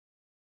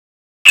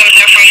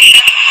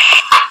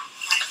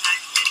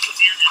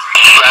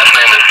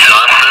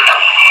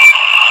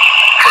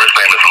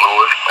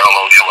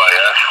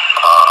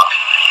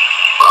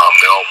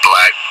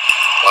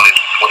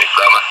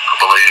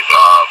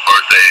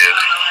birthday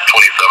is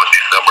 27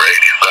 December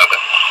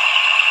 87.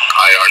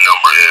 IR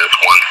number is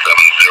 1701325.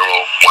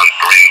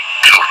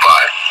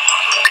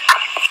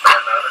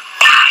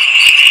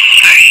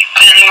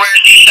 And where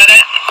did you shot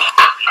it?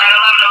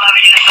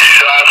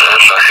 Shot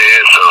in the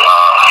head,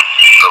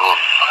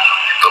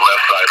 the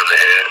left side of the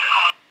head.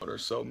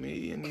 So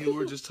me and you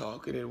were just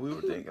talking, and we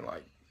were thinking,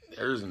 like,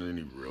 there isn't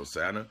any real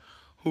Santa.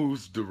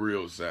 Who's the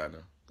real Santa?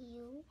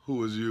 You.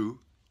 Who is you?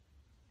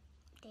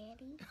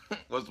 Daddy.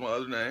 What's my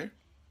other name?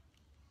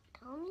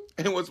 Tommy.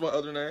 And what's my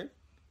other name?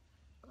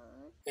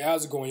 Hey,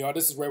 how's it going, y'all?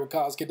 This is Ray with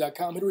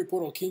CollegeKid.com here to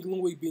report on King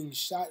Louie being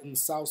shot in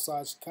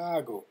Southside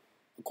Chicago,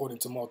 according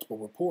to multiple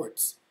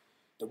reports.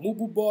 The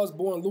Mubu boss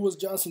born Louis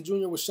Johnson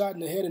Jr. was shot in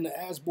the head in the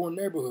Ashburn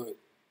neighborhood,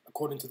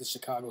 according to the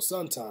Chicago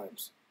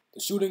Sun-Times. The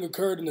shooting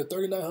occurred in the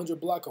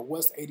 3900 block of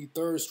West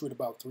 83rd Street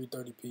about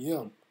 3:30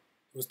 p.m.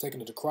 He was taken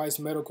to the Christ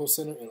Medical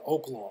Center in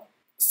Oak Lawn.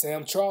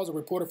 Sam Charles, a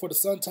reporter for the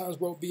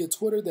Sun-Times, wrote via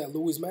Twitter that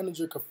Louie's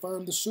manager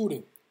confirmed the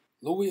shooting.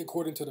 Louie,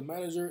 according to the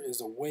manager,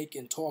 is awake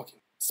and talking.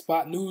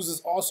 Spot News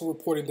is also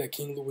reporting that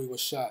King Louie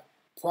was shot.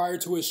 Prior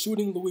to his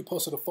shooting, Louie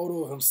posted a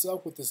photo of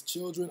himself with his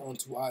children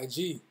onto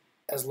IG.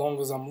 As long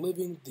as I'm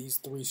living, these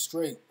three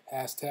straight.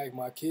 Hashtag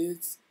my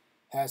kids.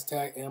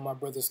 Hashtag and my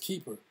brother's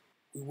keeper.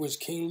 We wish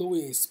King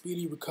Louie a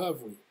speedy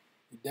recovery.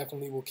 We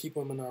definitely will keep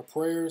him in our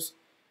prayers.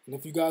 And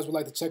if you guys would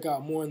like to check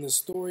out more in this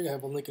story, I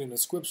have a link in the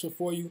description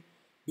for you.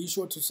 Be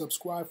sure to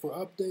subscribe for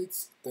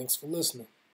updates. Thanks for listening.